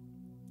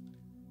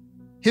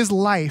 his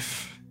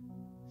life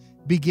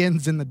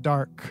begins in the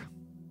dark.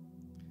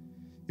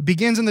 It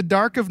begins in the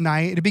dark of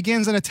night. It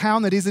begins in a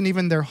town that isn't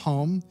even their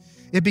home.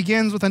 It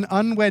begins with an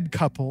unwed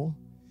couple.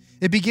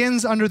 It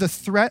begins under the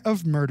threat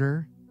of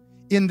murder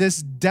in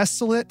this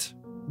desolate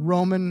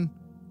Roman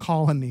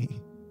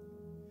colony.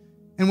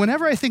 And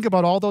whenever I think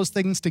about all those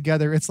things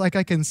together, it's like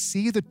I can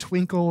see the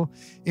twinkle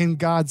in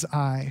God's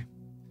eye.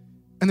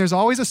 And there's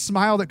always a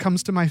smile that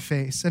comes to my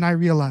face, and I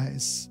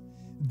realize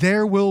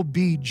there will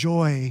be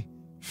joy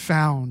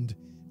found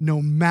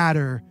no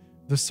matter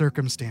the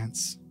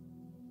circumstance.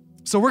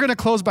 So we're going to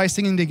close by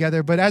singing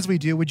together, but as we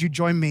do, would you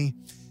join me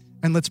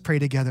and let's pray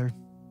together.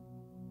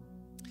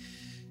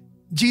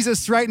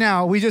 Jesus, right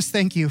now, we just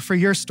thank you for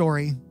your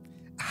story,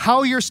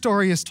 how your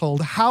story is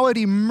told, how it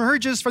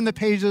emerges from the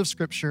pages of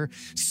Scripture.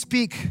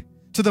 Speak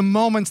to the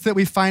moments that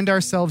we find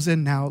ourselves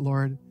in now,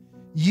 Lord.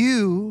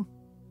 You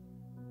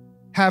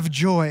have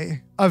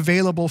joy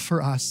available for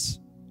us.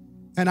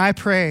 And I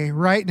pray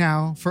right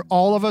now for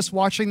all of us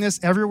watching this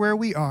everywhere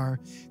we are,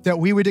 that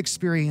we would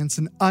experience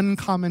an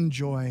uncommon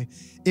joy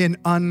in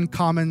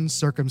uncommon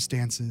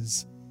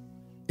circumstances.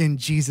 In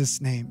Jesus'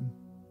 name,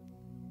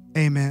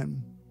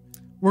 amen.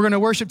 We're going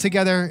to worship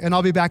together, and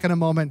I'll be back in a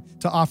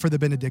moment to offer the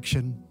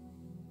benediction.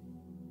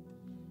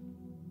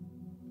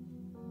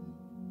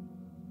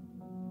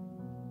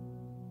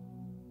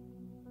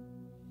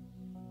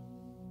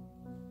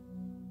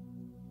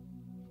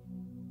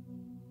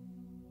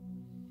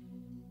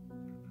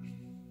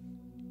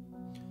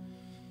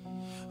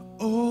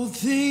 All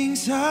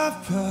things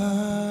have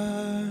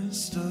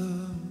passed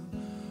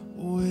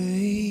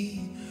away.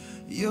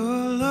 Your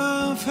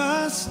love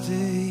has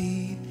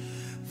stayed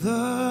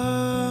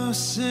the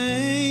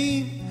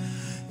same.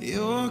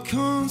 Your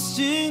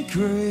constant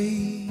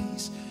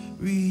grace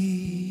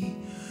remains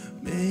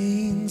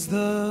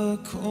the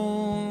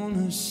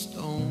cornerstone.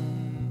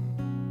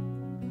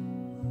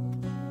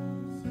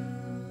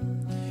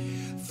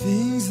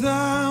 Things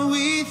that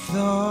we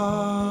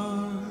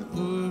thought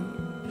were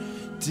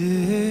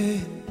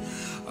dead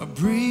are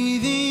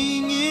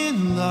breathing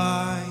in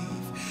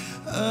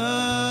life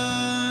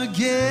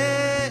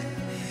again.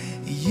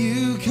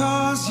 You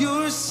cause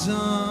your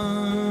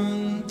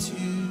sun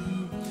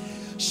to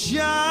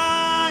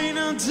shine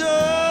on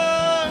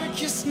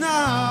darkest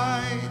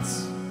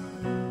nights.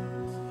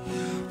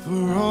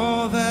 For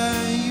all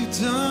that you've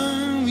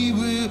done, we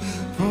will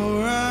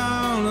pour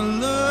out our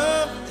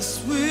love.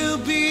 This will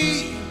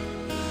be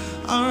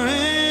our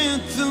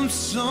anthem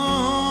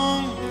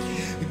song.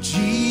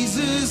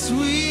 Jesus,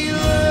 we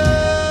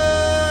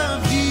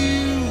love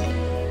you.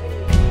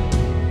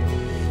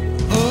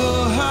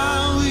 Oh,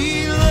 how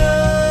we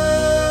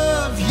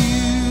love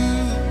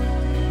you.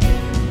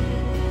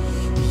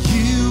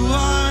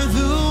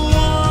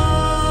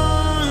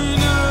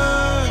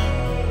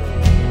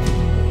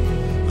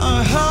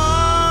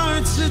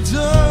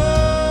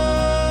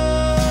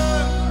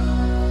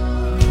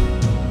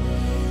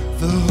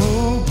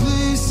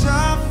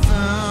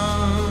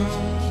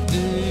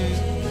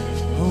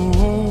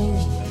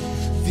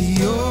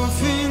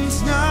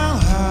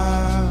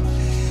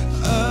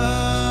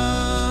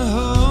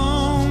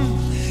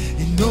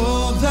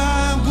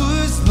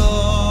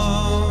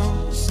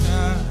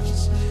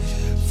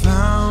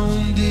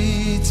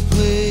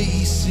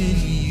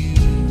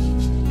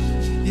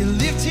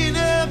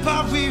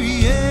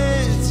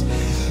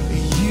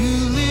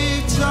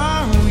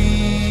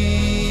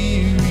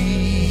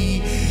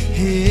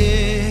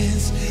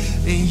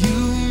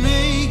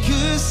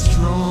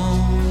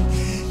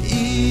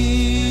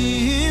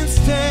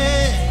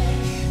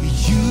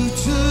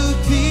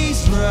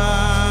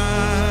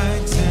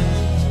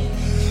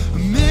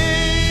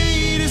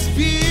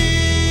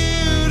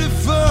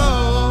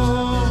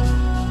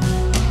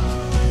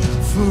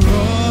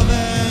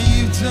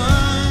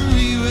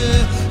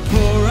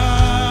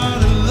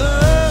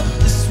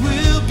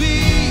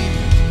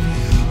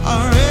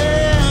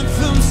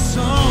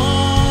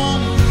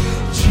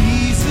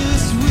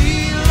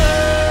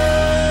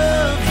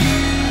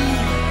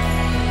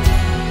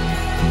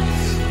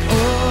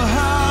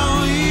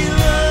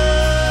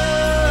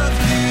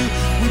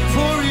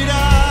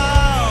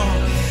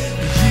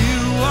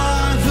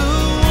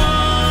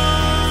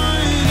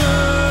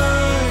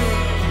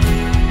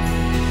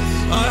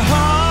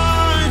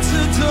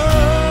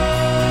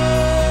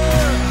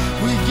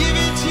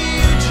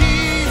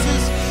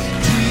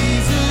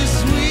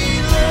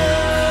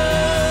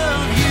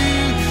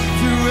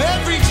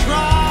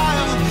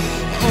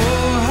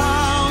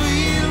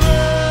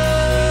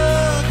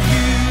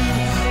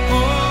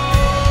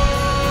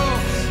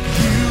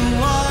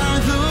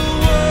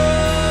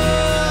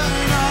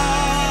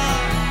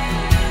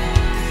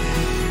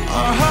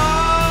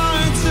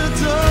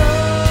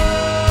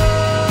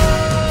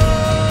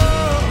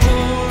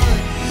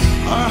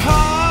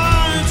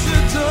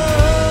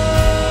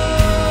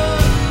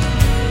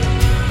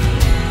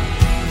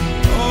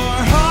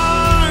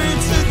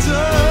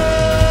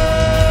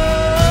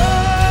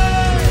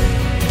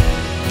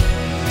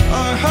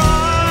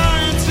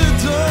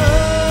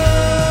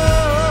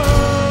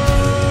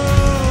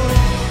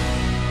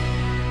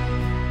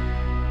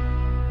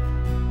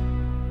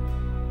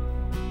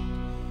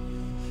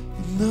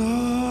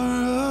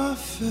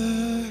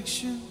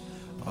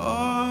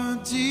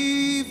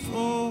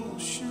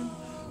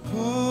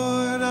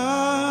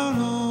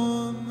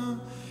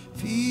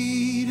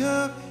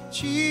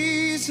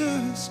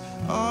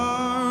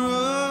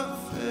 our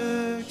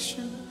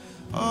affection,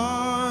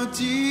 our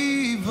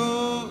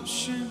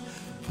devotion,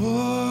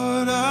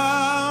 poured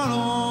out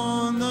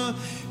on the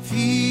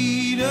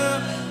feet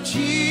of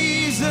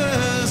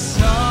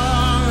Jesus.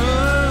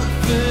 Our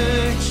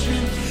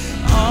affection,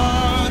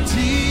 our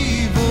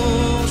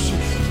devotion,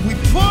 we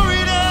pour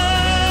it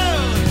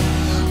out.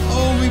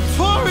 Oh, we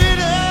pour it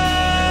out.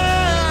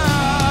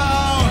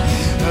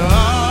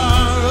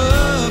 Our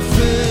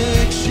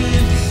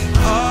affection,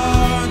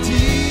 our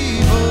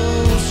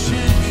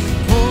devotion,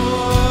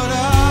 poured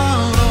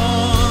out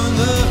on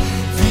the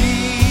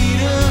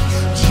feet of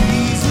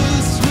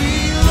Jesus. We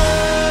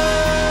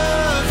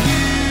love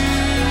you.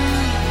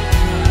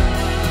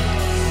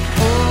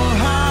 Oh,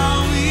 how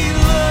we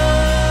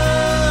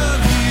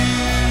love you.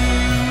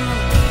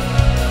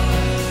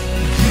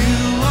 You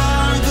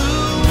are the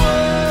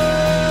one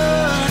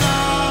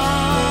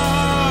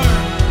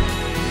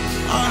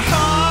our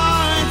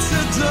hearts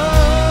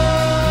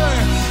adore.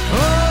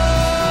 Oh,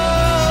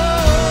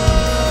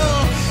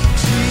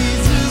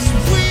 Jesus,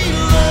 we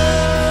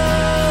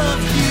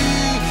love you.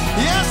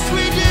 Yes,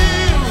 we do.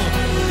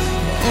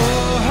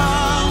 Oh,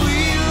 how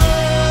we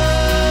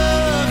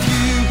love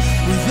you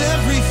with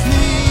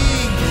everything.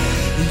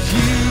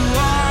 You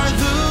are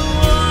the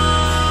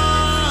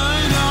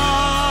one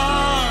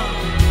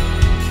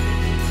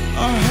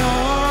our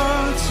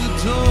hearts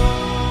adore.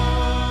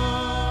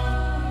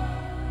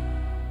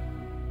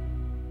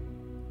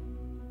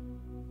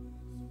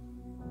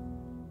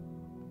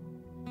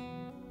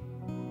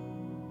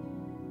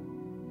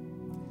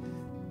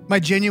 My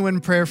genuine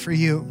prayer for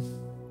you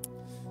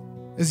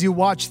as you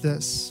watch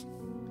this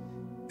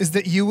is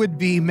that you would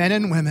be men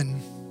and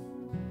women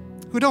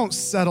who don't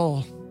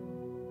settle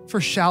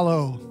for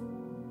shallow,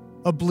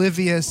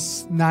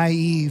 oblivious,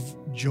 naive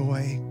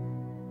joy.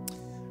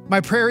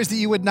 My prayer is that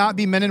you would not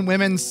be men and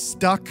women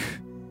stuck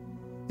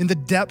in the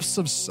depths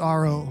of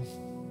sorrow,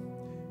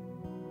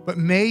 but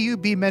may you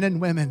be men and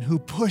women who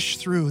push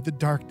through the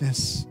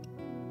darkness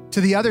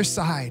to the other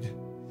side,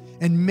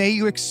 and may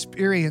you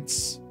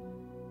experience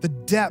the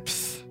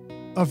depth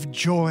of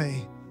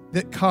joy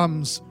that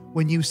comes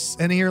when you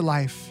center your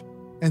life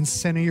and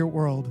center your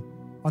world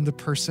on the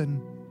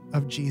person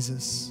of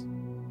Jesus.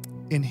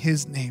 In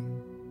his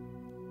name,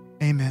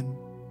 amen.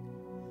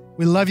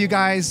 We love you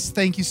guys.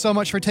 Thank you so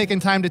much for taking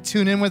time to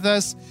tune in with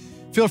us.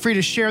 Feel free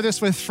to share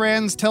this with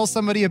friends, tell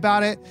somebody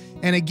about it.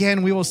 And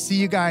again, we will see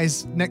you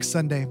guys next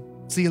Sunday.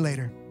 See you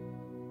later.